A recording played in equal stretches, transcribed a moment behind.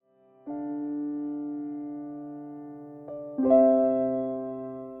Hello,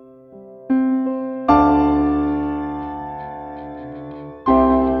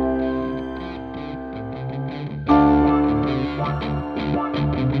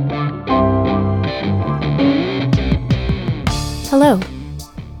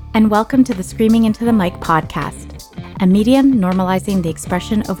 and welcome to the Screaming Into the Mic podcast, a medium normalizing the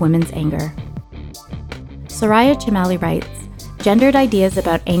expression of women's anger. Soraya Chemaly writes, gendered ideas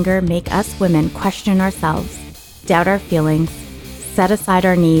about anger make us women question ourselves, doubt our feelings, set aside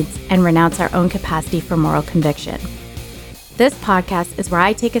our needs, and renounce our own capacity for moral conviction. This podcast is where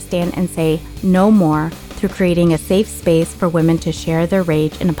I take a stand and say no more through creating a safe space for women to share their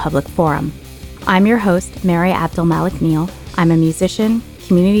rage in a public forum. I'm your host, Mary Abdul-Malik Neal. I'm a musician,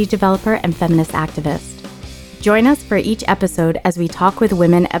 community developer, and feminist activist. Join us for each episode as we talk with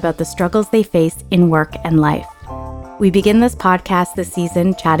women about the struggles they face in work and life. We begin this podcast this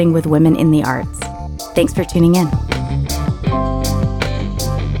season chatting with women in the arts. Thanks for tuning in.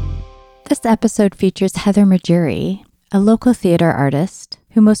 This episode features Heather Majaury, a local theatre artist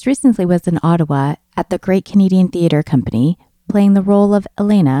who most recently was in Ottawa at the Great Canadian Theatre Company, playing the role of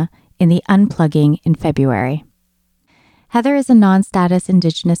Elena in The Unplugging in February. Heather is a non-status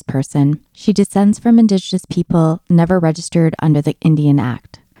Indigenous person. She descends from Indigenous people never registered under the Indian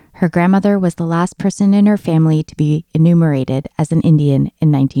Act. Her grandmother was the last person in her family to be enumerated as an Indian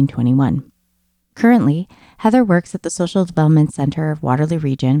in 1921. Currently, Heather works at the Social Development Centre of Waterloo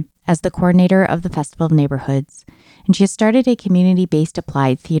Region as the coordinator of the Festival of Neighbourhoods, and she has started a community-based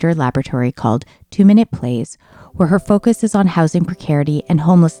applied theatre laboratory called 2 Minute Plays, where her focus is on housing precarity and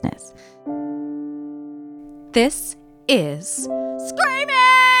homelessness. This is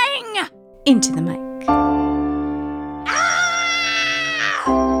Screaming Into the Mic.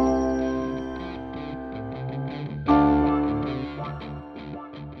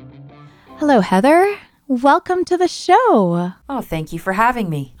 Hello, Heather. Welcome to the show. Oh, thank you for having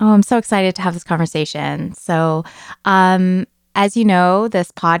me. Oh, I'm so excited to have this conversation. So, as you know,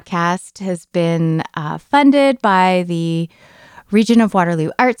 this podcast has been funded by the Region of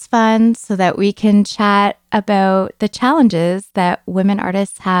Waterloo Arts Fund so that we can chat about the challenges that women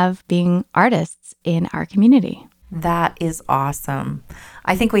artists have being artists in our community. That is awesome.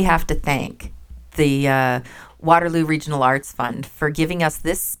 I think we have to thank the Waterloo Regional Arts Fund for giving us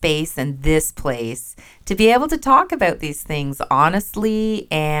this space and this place to be able to talk about these things honestly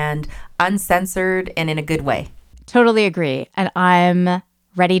and uncensored and in a good way. Totally agree. And I'm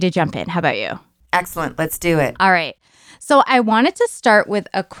ready to jump in. How about you? Excellent. Let's do it. All right. So I wanted to start with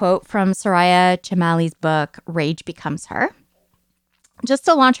a quote from Soraya Chemaly's book, Rage Becomes Her, just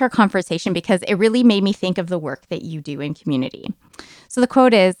to launch our conversation because it really made me think of the work that you do in community. So the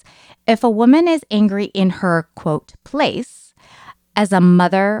quote is, if a woman is angry in her, quote, place, as a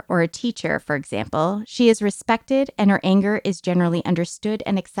mother or a teacher, for example, she is respected and her anger is generally understood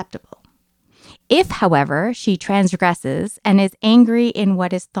and acceptable. If, however, she transgresses and is angry in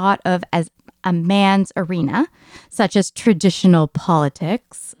what is thought of as a man's arena, such as traditional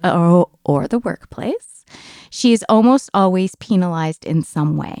politics or the workplace, she is almost always penalized in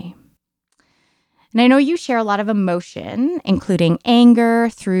some way. And I know you share a lot of emotion, including anger,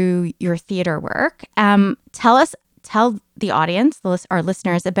 through your theater work. Tell the audience, our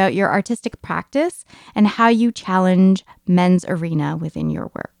listeners, about your artistic practice and how you challenge men's arena within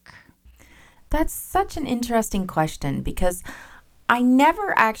your work. That's such an interesting question because I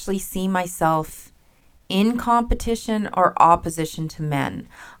never actually see myself in competition or opposition to men.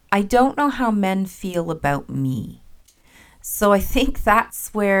 I don't know how men feel about me. So I think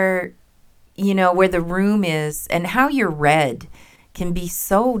that's where the room is and how you're read can be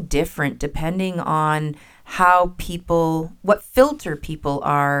so different depending on what filter people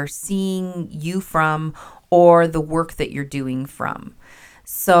are seeing you from or the work that you're doing from.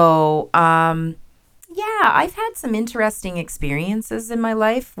 So, I've had some interesting experiences in my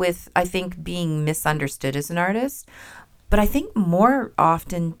life with, I think, being misunderstood as an artist, but I think more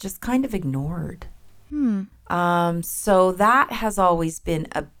often just kind of ignored. So that has always been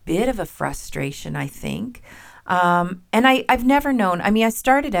a bit of a frustration, I think. And I've never known. I mean, I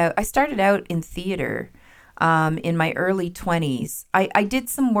started out in theater in my early 20s. I did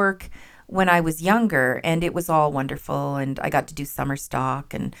some work when I was younger, and it was all wonderful, and I got to do summer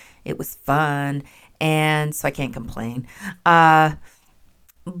stock, and it was fun, and so I can't complain. But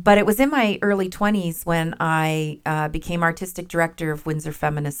it was in my early 20s when I became artistic director of Windsor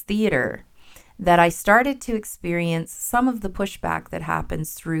Feminist Theatre that I started to experience some of the pushback that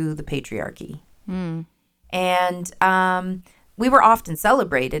happens through the patriarchy. And we were often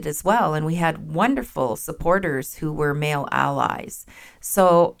celebrated as well, and we had wonderful supporters who were male allies.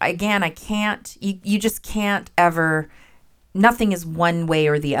 So again, you just can't ever nothing is one way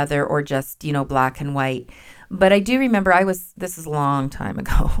or the other or just, black and white. But I do remember this is a long time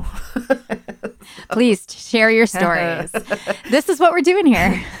ago. Please share your stories. This is what we're doing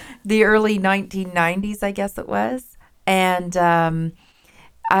here. The early 1990s, I guess it was. And the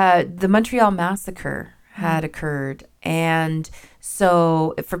Montreal Massacre had occurred. And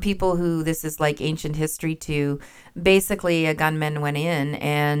so for people who this is like ancient history to, basically a gunman went in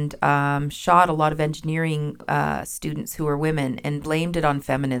and shot a lot of engineering students who were women and blamed it on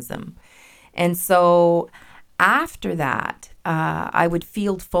feminism. And so after that, I would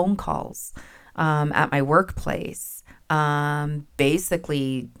field phone calls at my workplace,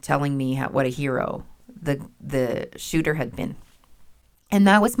 basically telling me what a hero the shooter had been. And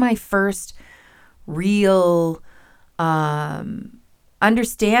that was my first real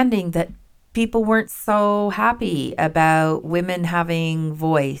understanding that people weren't so happy about women having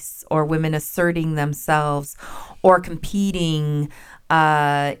voice or women asserting themselves or competing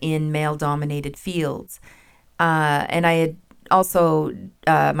in male-dominated fields. And I had also,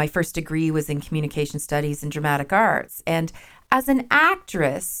 my first degree was in communication studies and dramatic arts. And as an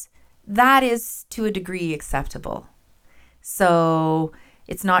actress, that is to a degree acceptable. So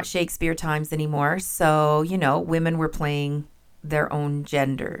it's not Shakespeare times anymore. So, women were playing their own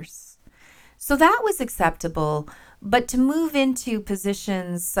genders. So that was acceptable. But to move into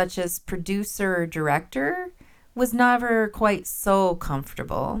positions such as producer or director was never quite so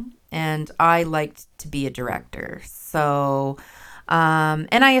comfortable. And I liked to be a director. So,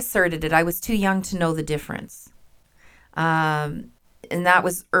 and I asserted it. I was too young to know the difference. And that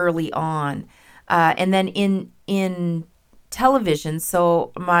was early on. And then in television,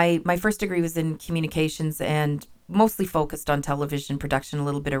 so my first degree was in communications and mostly focused on television production, a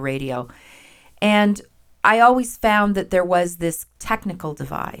little bit of radio. And I always found that there was this technical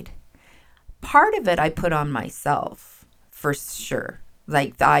divide. Part of it I put on myself, for sure.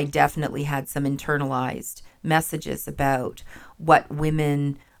 Like, I definitely had some internalized messages about what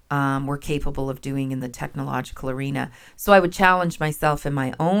women were capable of doing in the technological arena. So I would challenge myself in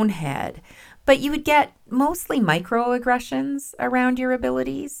my own head. But you would get mostly microaggressions around your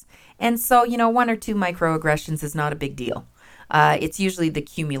abilities. And so, one or two microaggressions is not a big deal. It's usually the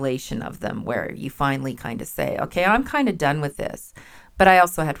accumulation of them where you finally kind of say, okay, I'm kind of done with this. But I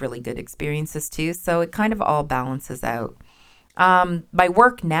also had really good experiences too. So it kind of all balances out. My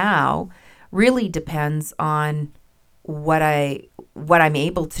work now really depends on what I'm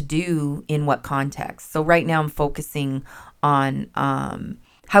able to do in what context. So right now I'm focusing on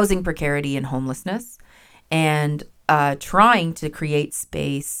housing precarity and homelessness, and trying to create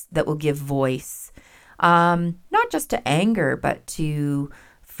space that will give voice, not just to anger, but to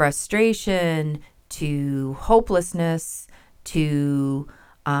frustration, to hopelessness, to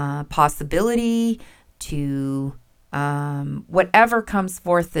possibility, to whatever comes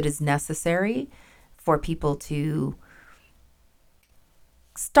forth that is necessary for people to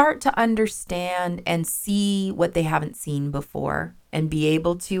start to understand and see what they haven't seen before and be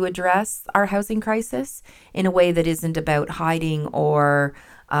able to address our housing crisis in a way that isn't about hiding or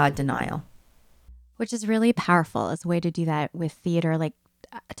denial. Which is really powerful as a way to do that with theater. Like,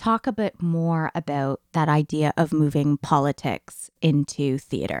 talk a bit more about that idea of moving politics into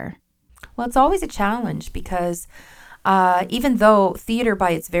theater. Well, it's always a challenge because even though theater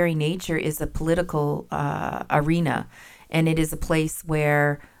by its very nature is a political arena, and it is a place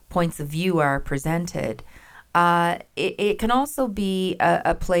where points of view are presented, it can also be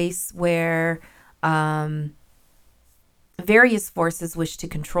a place where various forces wish to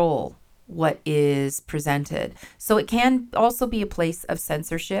control what is presented. So it can also be a place of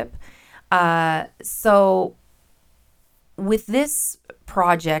censorship. So with this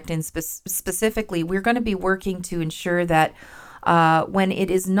project, and specifically, we're going to be working to ensure that when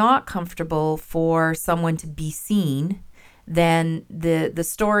it is not comfortable for someone to be seen, then the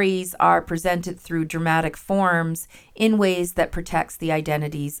stories are presented through dramatic forms in ways that protects the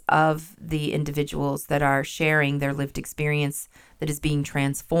identities of the individuals that are sharing their lived experience that is being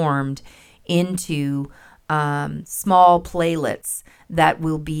transformed into small playlets that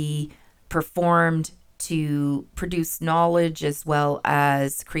will be performed to produce knowledge as well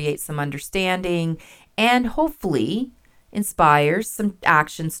as create some understanding and hopefully inspires some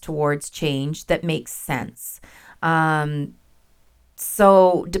actions towards change that makes sense.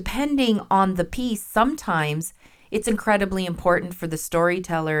 So depending on the piece, sometimes it's incredibly important for the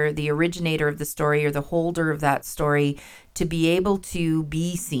storyteller, the originator of the story or the holder of that story to be able to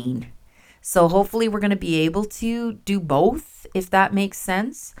be seen. So hopefully we're going to be able to do both, if that makes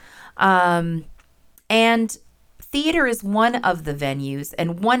sense. And theater is one of the venues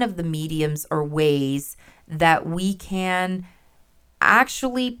and one of the mediums or ways that we can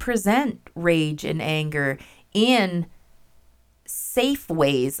actually present rage and anger in safe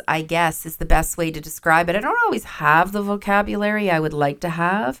ways, I guess, is the best way to describe it. I don't always have the vocabulary I would like to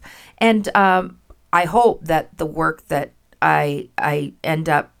have. And I hope that the work that I end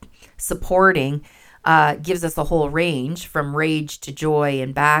up supporting gives us a whole range from rage to joy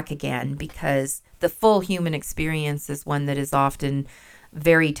and back again, because the full human experience is one that is often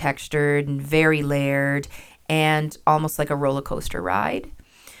very textured and very layered and almost like a roller coaster ride.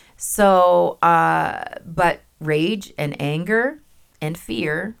 So, but rage and anger and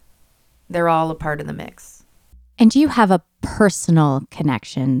fear, they're all a part of the mix. And do you have a personal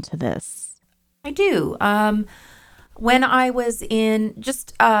connection to this? I do. When I was in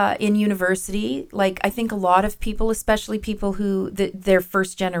university, like I think a lot of people, especially people who their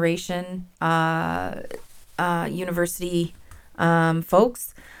first generation university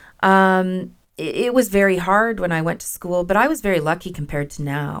folks, it was very hard when I went to school, but I was very lucky compared to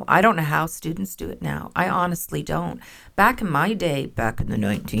now. I don't know how students do it now. I honestly don't. Back in my day, back in the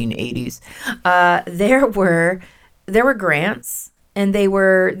 1980s, there were grants, and they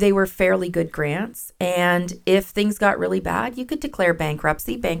were fairly good grants. And if things got really bad, you could declare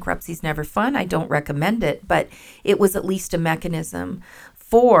bankruptcy. Bankruptcy's never fun. I don't recommend it, but it was at least a mechanism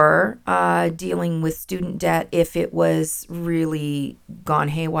for dealing with student debt if it was really gone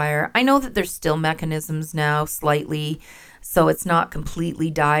haywire. I know that there's still mechanisms now, slightly, so it's not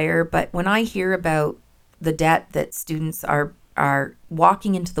completely dire. But when I hear about the debt that students are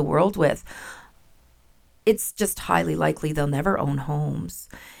walking into the world with, it's just highly likely they'll never own homes.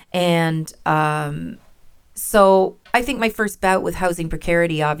 And so I think my first bout with housing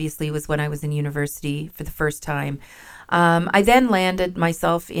precarity obviously was when I was in university for the first time. I then landed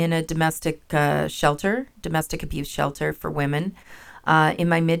myself in a domestic abuse shelter for women in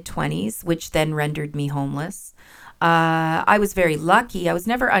my mid-20s, which then rendered me homeless. I was very lucky. I was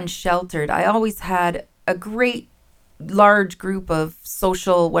never unsheltered. I always had a great large group of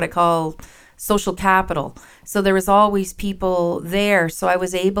what I call social capital. So there was always people there. So I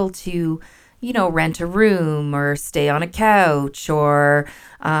was able to, rent a room or stay on a couch or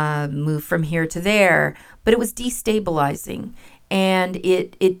move from here to there. But it was destabilizing, and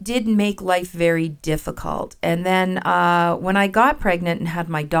it did make life very difficult. And then when I got pregnant and had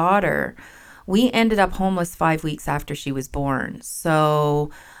my daughter, we ended up homeless 5 weeks after she was born.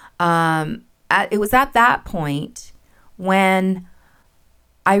 So it was at that point when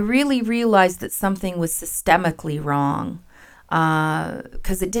I really realized that something was systemically wrong,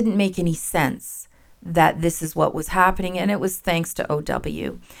 because it didn't make any sense that this is what was happening. And it was thanks to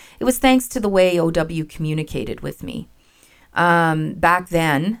OW. It was thanks to the way OW communicated with me. Back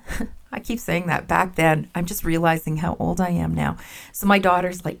then, I keep saying that, back then, I'm just realizing how old I am now. So my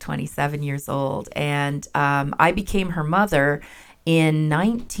daughter's like 27 years old, and I became her mother in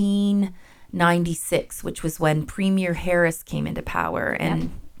 1996, which was when Premier Harris came into power.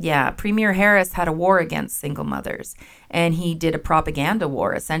 And yeah, Premier Harris had a war against single mothers, and he did a propaganda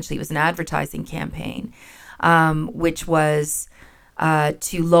war. Essentially, it was an advertising campaign, which was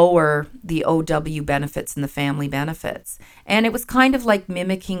to lower the OW benefits and the family benefits. And it was kind of like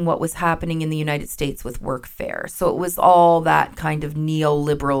mimicking what was happening in the United States with workfare. So it was all that kind of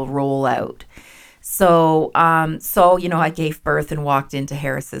neoliberal rollout. So, I gave birth and walked into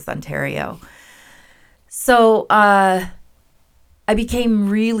Harris's, Ontario. So I became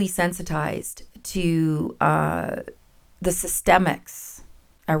really sensitized to the systemics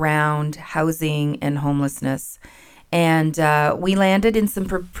around housing and homelessness. And we landed in some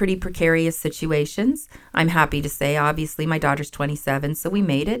pretty precarious situations. I'm happy to say, obviously, my daughter's 27, so we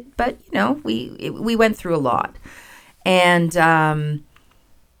made it. But, we went through a lot. And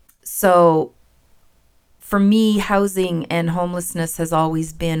so for me, housing and homelessness has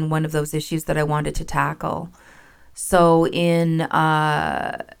always been one of those issues that I wanted to tackle. So in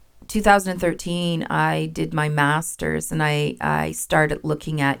 2013, I did my master's, and I started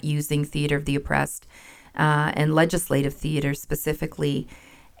looking at using theater of the oppressed and legislative theater specifically,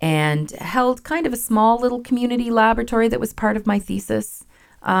 and held kind of a small little community laboratory that was part of my thesis.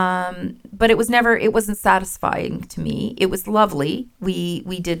 But it wasn't satisfying to me. It was lovely.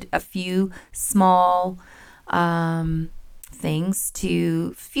 We did a few small few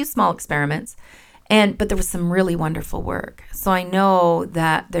small experiments. But there was some really wonderful work. So I know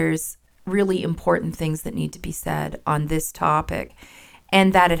that there's really important things that need to be said on this topic,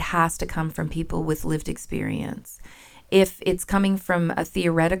 and that it has to come from people with lived experience. If it's coming from a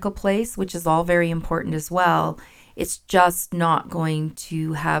theoretical place, which is all very important as well, it's just not going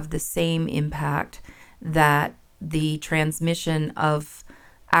to have the same impact that the transmission of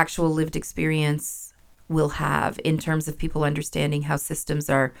actual lived experience will have in terms of people understanding how systems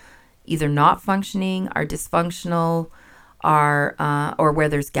are either not functioning, are dysfunctional, are or where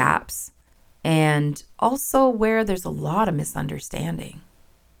there's gaps, and also where there's a lot of misunderstanding.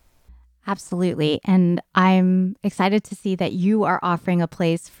 Absolutely. And I'm excited to see that you are offering a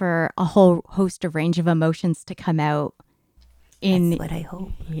place for a whole host of range of emotions to come out in. That's what I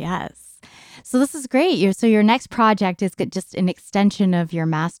hope. Yes. So this is great. So your next project is just an extension of your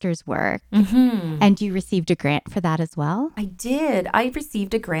master's work. Mm-hmm. And you received a grant for that as well? I did. I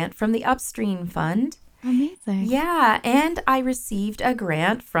received a grant from the Upstream Fund. Amazing. Yeah, and I received a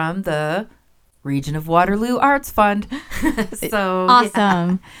grant from the Region of Waterloo Arts Fund. So awesome.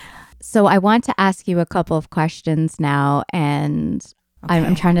 Yeah. So I want to ask you a couple of questions now, and okay.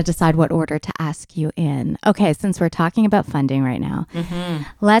 I'm trying to decide what order to ask you in. Okay, since we're talking about funding right now,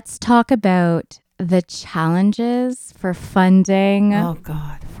 let's talk about the challenges for funding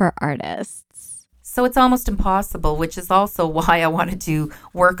for artists. So it's almost impossible, which is also why I wanted to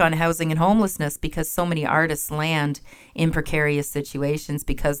work on housing and homelessness, because so many artists land in precarious situations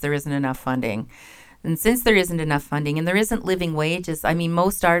because there isn't enough funding. And since there isn't enough funding and there isn't living wages, I mean,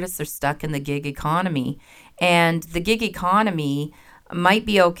 most artists are stuck in the gig economy. And the gig economy might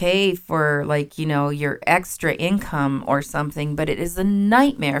be okay for, like, you know, your extra income or something, but it is a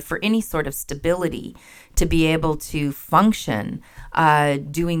nightmare for any sort of stability to be able to function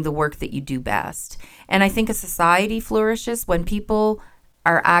doing the work that you do best. And I think a society flourishes when people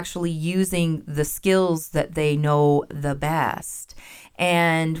are actually using the skills that they know the best.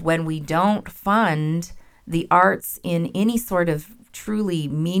 And when we don't fund the arts in any sort of truly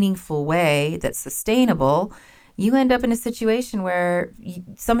meaningful way that's sustainable, you end up in a situation where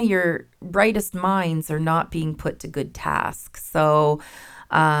some of your brightest minds are not being put to good tasks. So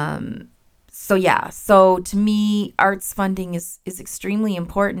to me, arts funding is extremely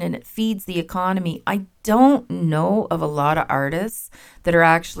important, and it feeds the economy. I don't know of a lot of artists that are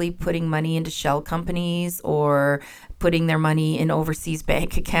actually putting money into shell companies or putting their money in overseas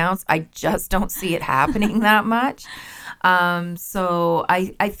bank accounts. I just don't see it happening that much. So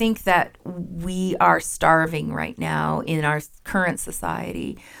I think that we are starving right now in our current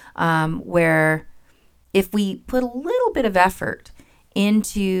society, where if we put a little bit of effort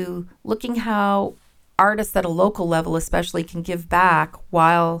into looking how artists at a local level especially can give back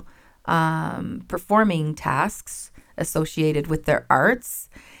while performing tasks associated with their arts,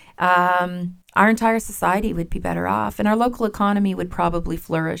 our entire society would be better off, and our local economy would probably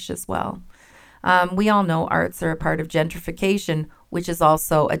flourish as well. We all know arts are a part of gentrification, which is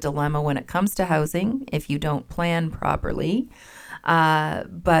also a dilemma when it comes to housing if you don't plan properly.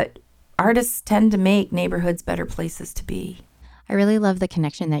 But artists tend to make neighborhoods better places to be. I really love the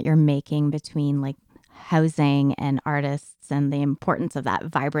connection that you're making between like housing and artists and the importance of that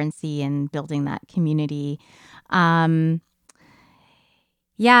vibrancy and building that community. So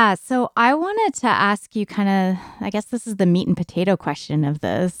I wanted to ask you I guess this is the meat and potato question of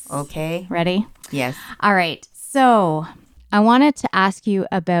this. Okay. Ready? Yes. All right. So I wanted to ask you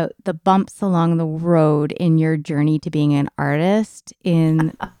about the bumps along the road in your journey to being an artist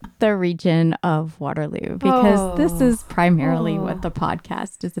in the region of Waterloo, because this is primarily what the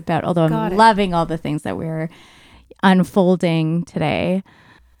podcast is about, although I'm loving all the things that we're unfolding today.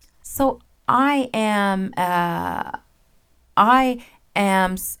 So I am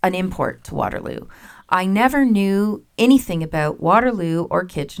an import to Waterloo. I never knew anything about Waterloo or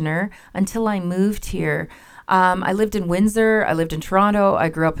Kitchener until I moved here. I lived in Windsor. I lived in Toronto. I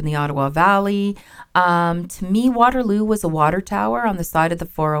grew up in the Ottawa Valley. To me, Waterloo was a water tower on the side of the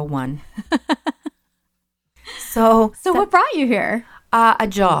 401. So what brought you here? A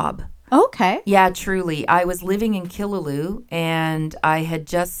job. Okay. Yeah, truly. I was living in Killaloe, and I had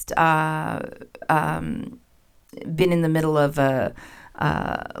just been in the middle of a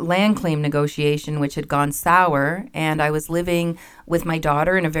land claim negotiation, which had gone sour, and I was living with my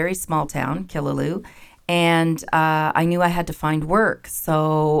daughter in a very small town, Killaloe, and I knew I had to find work.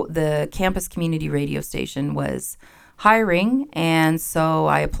 So the campus community radio station was hiring, and so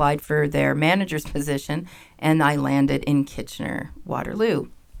I applied for their manager's position, and I landed in Kitchener, Waterloo.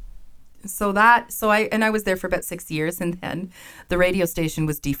 I was there for about 6 years, and then the radio station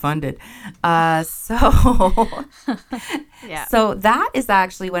was defunded. So that is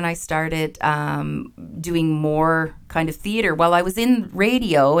actually when I started doing more kind of theater. While I was in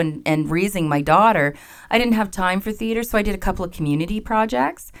radio and raising my daughter, I didn't have time for theater, so I did a couple of community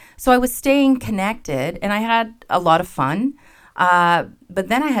projects. So I was staying connected, and I had a lot of fun. But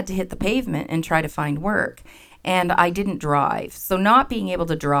then I had to hit the pavement and try to find work. and I didn't drive. So not being able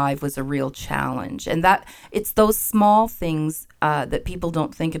to drive was a real challenge. And that it's those small things that people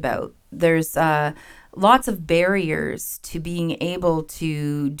don't think about. There's lots of barriers to being able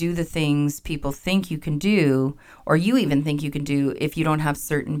to do the things people think you can do, or you even think you can do, if you don't have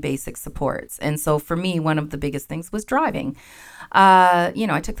certain basic supports. And so for me, one of the biggest things was driving.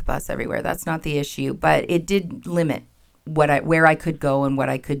 I took the bus everywhere. That's not the issue, but it did limit where I could go and what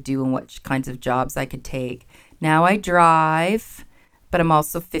I could do and what kinds of jobs I could take. Now I drive, but I'm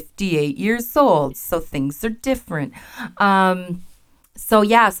also 58 years old, so things are different. So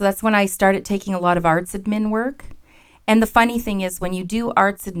that's when I started taking a lot of arts admin work. And the funny thing is, when you do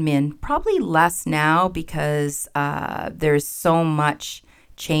arts admin, probably less now because there's so much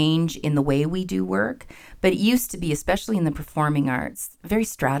change in the way we do work. But it used to be, especially in the performing arts, very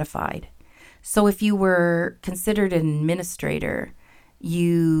stratified. So if you were considered an administrator,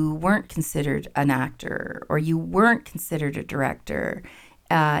 you weren't considered an actor, or you weren't considered a director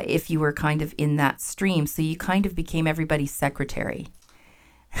if you were kind of in that stream. So you kind of became everybody's secretary.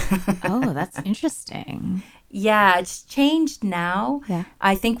 Oh, that's interesting. Yeah, it's changed now. Yeah.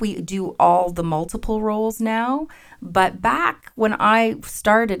 I think we do all the multiple roles now. But back when I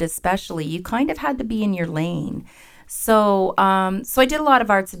started, especially, you kind of had to be in your lane. So I did a lot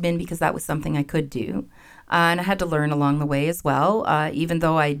of arts admin because that was something I could do. And I had to learn along the way as well. Even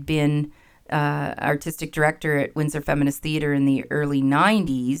though I'd been artistic director at Windsor Feminist Theatre in the early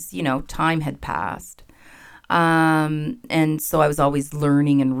 90s, time had passed. And so I was always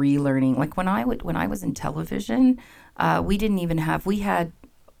learning and relearning. Like when I was in television, we had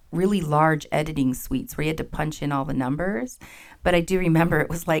really large editing suites where you had to punch in all the numbers. But I do remember it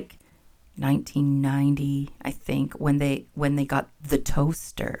was like 1990, I think, when they got the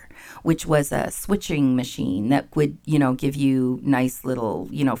toaster, which was a switching machine that would, give you nice little,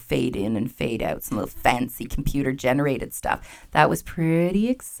 fade in and fade out, some little fancy computer generated stuff. That was pretty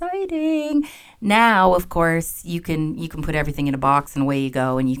exciting. Now, of course, you can put everything in a box and away you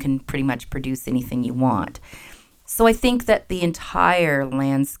go, and you can pretty much produce anything you want. So I think that the entire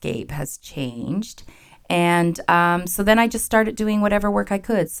landscape has changed. And so then I just started doing whatever work I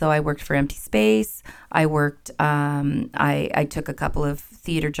could. So I worked for Empty Space. I worked, I took a couple of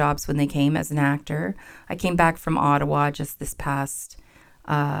theater jobs when they came as an actor. I came back from Ottawa just this past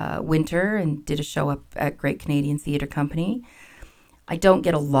winter and did a show up at Great Canadian Theatre Company. I don't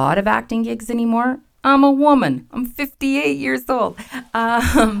get a lot of acting gigs anymore. I'm a woman. I'm 58 years old.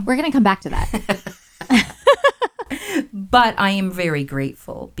 We're going to come back to that. But I am very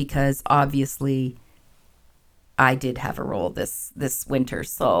grateful because obviously I did have a role this winter,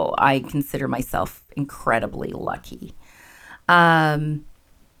 so I consider myself incredibly lucky. It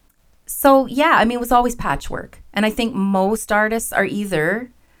was always patchwork. And I think most artists are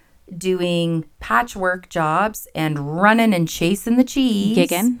either doing patchwork jobs and running and chasing the cheese.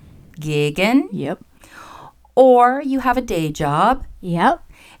 Gigging. Yep. Or you have a day job. Yep.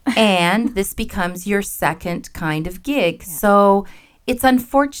 And this becomes your second kind of gig. Yeah. So it's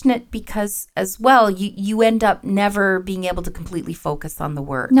unfortunate because as well, you end up never being able to completely focus on the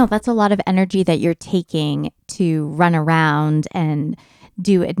work. No, that's a lot of energy that you're taking to run around and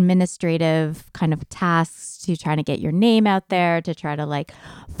do administrative kind of tasks to try to get your name out there, to try to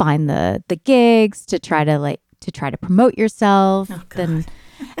find the gigs, to try to promote yourself. Oh, God.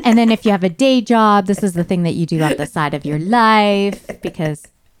 And then if you have a day job, this is the thing that you do on the side of your life, because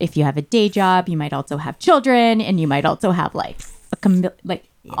if you have a day job, you might also have children, and you might also have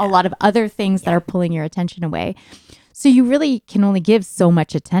a lot of other things that are pulling your attention away. So you really can only give so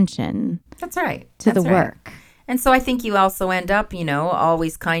much attention. That's right. To the work. And so I think you also end up,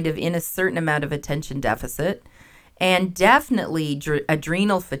 always kind of in a certain amount of attention deficit, and definitely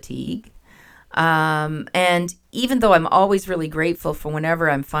adrenal fatigue. And even though I'm always really grateful for whenever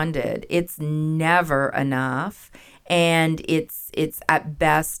I'm funded, it's never enough. And it's at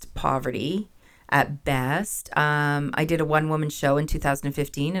best poverty. At best. I did a one-woman show in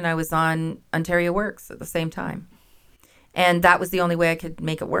 2015, and I was on Ontario Works at the same time. And that was the only way I could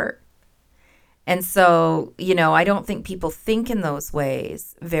make it work. And so, I don't think people think in those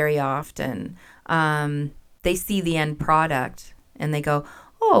ways very often. They see the end product, and they go,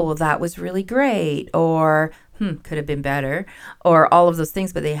 oh, well, that was really great, or could have been better, or all of those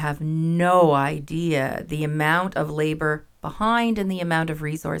things, but they have no idea the amount of labor behind and the amount of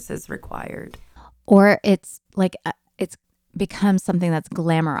resources required. Or it's it's become something that's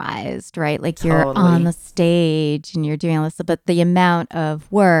glamorized, right? Like you're on the stage and you're doing all this, but the amount of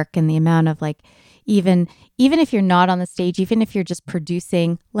work and the amount of even if you're not on the stage, even if you're just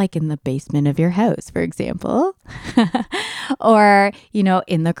producing like in the basement of your house, for example, or,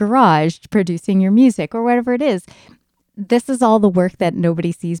 in the garage producing your music or whatever it is. This is all the work that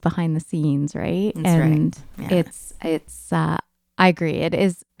nobody sees behind the scenes, right? That's right. Yeah. It's I agree. It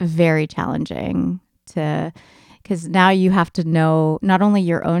is very challenging because now you have to know not only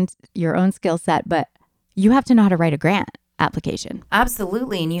your own skill set, but you have to know how to write a grant application.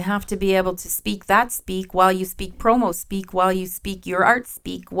 Absolutely. And you have to be able to speak while you speak promo, speak while you speak your art,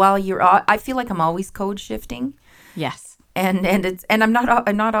 speak while you're, I feel like I'm always code shifting. Yes. And I'm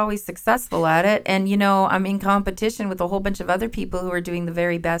not always successful at it. And, I'm in competition with a whole bunch of other people who are doing the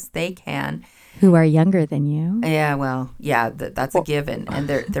very best they can. Who are younger than you. Yeah, well, yeah, that's a given. And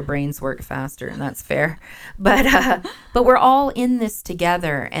their brains work faster, and that's fair. But we're all in this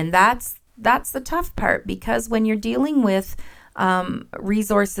together. And that's the tough part, because when you're dealing with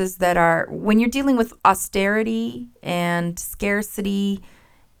resources when you're dealing with austerity and scarcity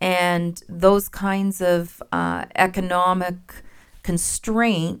and those kinds of economic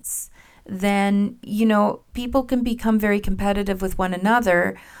constraints, then, people can become very competitive with one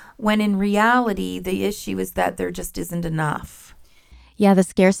another, when in reality, the issue is that there just isn't enough. Yeah, the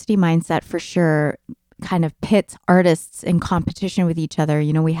scarcity mindset for sure kind of pits artists in competition with each other.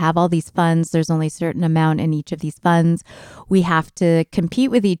 We have all these funds. There's only a certain amount in each of these funds. We have to compete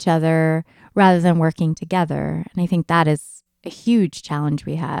with each other rather than working together. And I think that is a huge challenge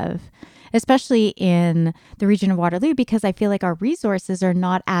we have, especially in the region of Waterloo, because I feel like our resources are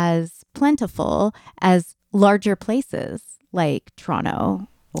not as plentiful as larger places like Toronto.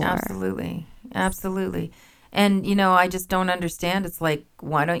 Absolutely. And, I just don't understand. It's like,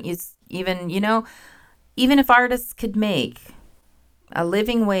 why don't you even if artists could make a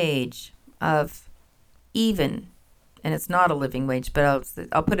living wage of and it's not a living wage, but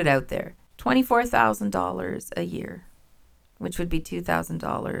I'll put it out there, $24,000 a year, which would be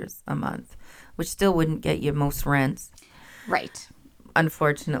 $2,000 a month, which still wouldn't get you most rents. Right.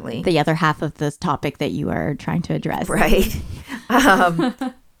 Unfortunately. The other half of this topic that you are trying to address. Right.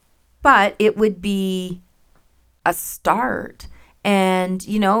 But it would be a start. And,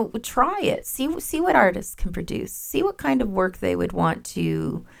 try it. See what artists can produce. See what kind of work they would want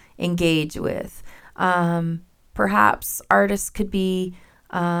to engage with. Perhaps artists could be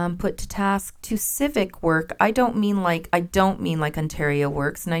put to task to civic work. I don't mean like Ontario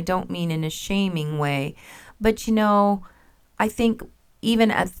Works, and I don't mean in a shaming way, but I think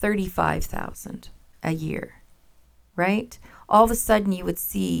even at 35,000 a year, right? All of a sudden you would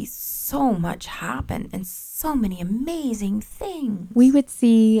see so much happen and so many amazing things. We would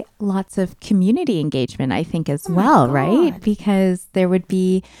see lots of community engagement, I think, as well, right? Because there would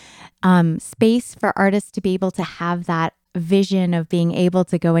be space for artists to be able to have that vision of being able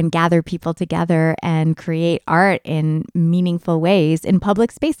to go and gather people together and create art in meaningful ways in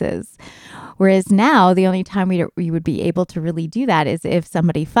public spaces. Whereas now, the only time we would be able to really do that is if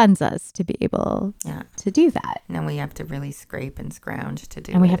somebody funds us to be able to do that. And we have to really scrape and scrounge to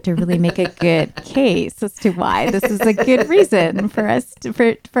do it. And we have to really make a good case as to why this is a good reason for us to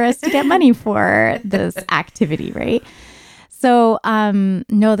get money for this activity, right? So,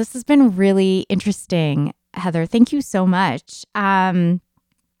 no, this has been really interesting, Heather. Thank you so much. I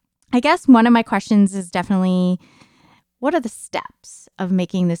guess one of my questions is definitely, what are the steps of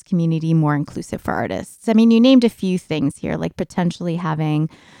making this community more inclusive for artists? I mean, you named a few things here, like potentially having,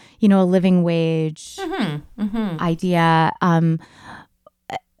 a living wage idea.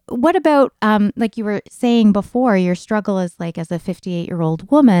 What about, like you were saying before, your struggle is like, as a 58-year-old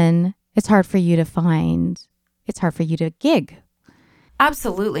woman, it's hard for you to gig.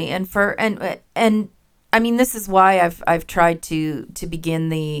 Absolutely. And I mean, this is why I've tried to begin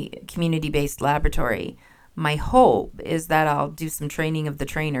the community-based laboratory. My hope is that I'll do some training of the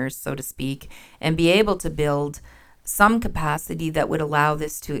trainers, so to speak, and be able to build some capacity that would allow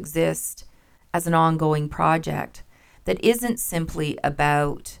this to exist as an ongoing project that isn't simply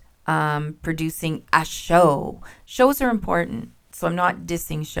about producing a show. Shows are important, so I'm not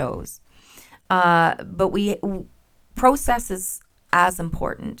dissing shows. But processes as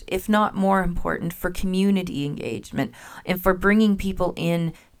important, if not more important, for community engagement and for bringing people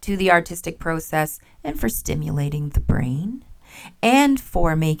in to the artistic process and for stimulating the brain and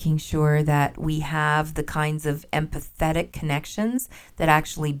for making sure that we have the kinds of empathetic connections that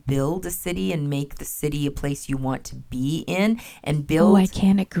actually build a city and make the city a place you want to be in and build... Oh, I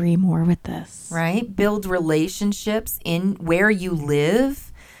can't agree more with this. Right? Build relationships in where you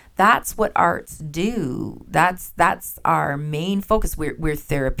live, That's what arts do. That's our main focus. We're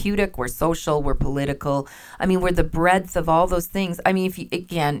therapeutic, we're social, we're political. I mean, we're the breadth of all those things. I mean, if you,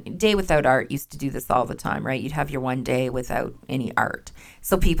 again, Day Without Art used to do this all the time, right? You'd have your one day without any art.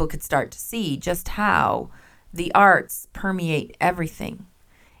 So people could start to see just how the arts permeate everything.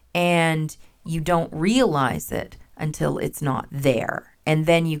 And you don't realize it until it's not there. And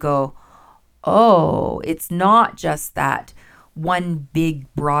then you go, oh, it's not just that one big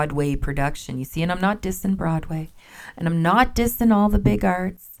Broadway production. You see, and I'm not dissing Broadway, and I'm not dissing all the big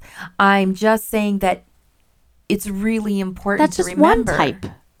arts. I'm just saying that it's really important That's to just remember. one type.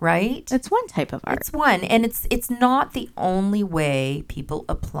 Right? It's one type of art. It's one. And it's not the only way people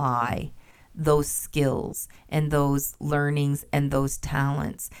apply those skills and those learnings and those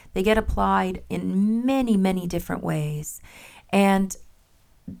talents. They get applied in many, many different ways. And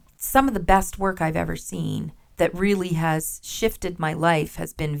some of the best work I've ever seen that really has shifted my life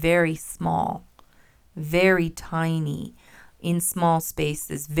has been very small, very tiny, in small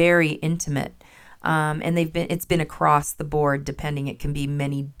spaces, very intimate. And it's been across the board, depending. It can be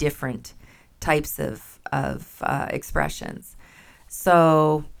many different types of expressions.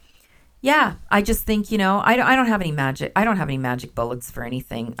 So, yeah, I just think, I don't have any magic. I don't have any magic bullets for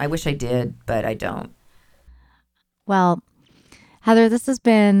anything. I wish I did, but I don't. Well, Heather, this has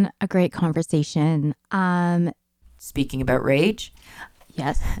been a great conversation. Speaking about rage,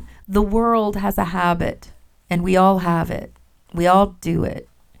 Yes. the world has a habit, and we all have it. We all do it.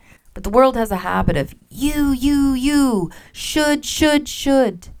 But the world has a habit of you,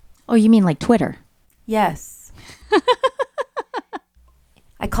 should. Oh, you mean like Twitter? Yes.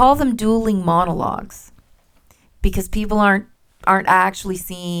 I call them dueling monologues because people aren't actually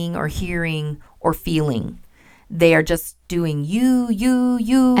seeing or hearing or feeling. They are just doing you.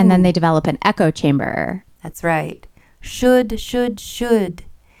 And then they develop an echo chamber. That's right. Should.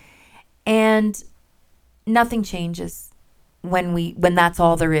 And nothing changes when that's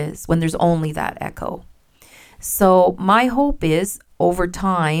all there is, when there's only that echo. So my hope is over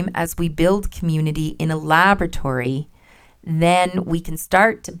time, as we build community in a laboratory, then we can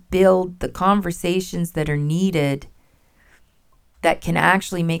start to build the conversations that are needed that can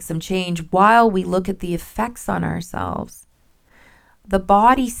actually make some change while we look at the effects on ourselves. The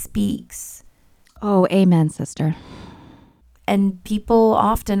body speaks. Oh, amen, sister. And people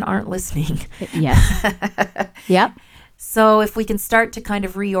often aren't listening. Yes. Yep. So if we can start to kind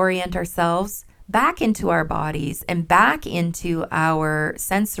of reorient ourselves back into our bodies and back into our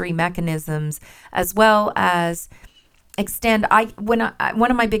sensory mechanisms, as well as extend. One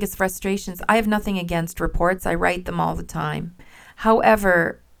of my biggest frustrations, I have nothing against reports. I write them all the time.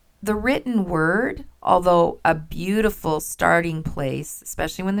 However, the written word, although a beautiful starting place,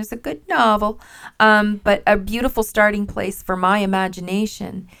 especially when there's a good novel, but a beautiful starting place for my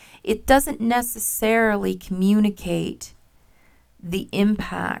imagination, it doesn't necessarily communicate the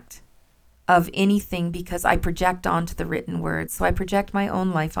impact of anything because I project onto the written word. So I project my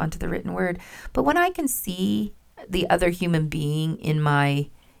own life onto the written word. But when I can see the other human being in my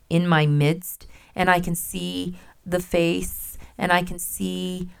midst, and I can see the face, and I can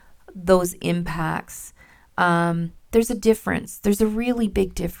see those impacts, there's a difference. There's a really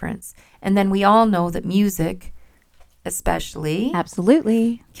big difference. And then we all know that music, especially,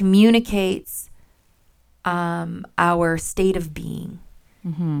 Absolutely. communicates our state of being.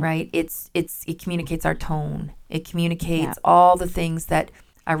 Mm-hmm. Right? It communicates our tone. It communicates all the things that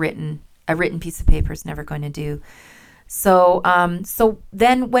a written piece of paper is never going to do. So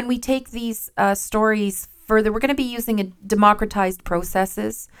then when we take these stories further, we're going to be using democratized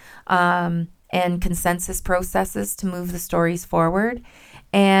processes and consensus processes to move the stories forward,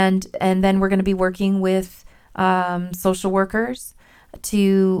 and then we're going to be working with social workers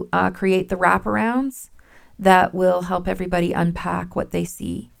to create the wraparounds that will help everybody unpack what they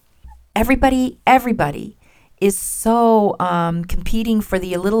see. Everybody is so competing for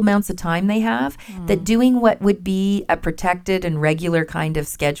the little amounts of time they have that doing what would be a protected and regular kind of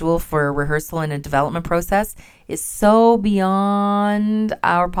schedule for a rehearsal and a development process is so beyond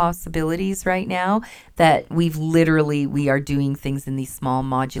our possibilities right now that we are doing things in these small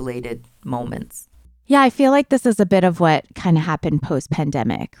modulated moments. Yeah, I feel like this is a bit of what kind of happened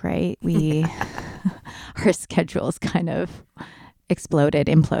post-pandemic, right? Our schedules kind of exploded,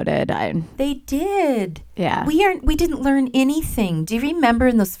 imploded. They did. Yeah. We didn't learn anything. Do you remember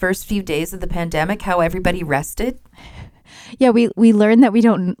in those first few days of the pandemic how everybody rested? Yeah, we learned that we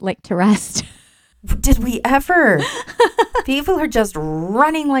don't like to rest. Did we ever? People are just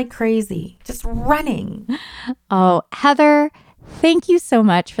running like crazy. Just running. Oh, Heather, Thank you so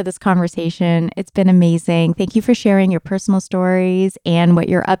much for this conversation. It's been amazing. Thank you for sharing your personal stories and what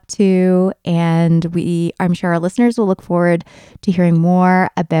you're up to. And I'm sure our listeners will look forward to hearing more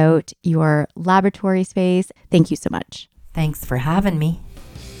about your laboratory space. Thank you so much. Thanks for having me.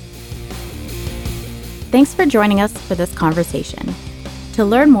 Thanks for joining us for this conversation. To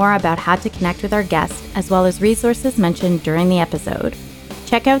learn more about how to connect with our guests, as well as resources mentioned during the episode,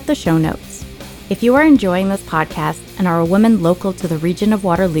 check out the show notes. If you are enjoying this podcast and are a woman local to the region of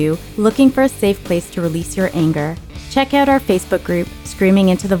Waterloo looking for a safe place to release your anger, check out our Facebook group, Screaming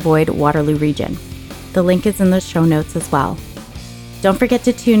into the Void Waterloo Region. The link is in the show notes as well. Don't forget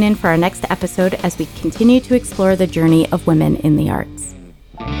to tune in for our next episode as we continue to explore the journey of women in the arts.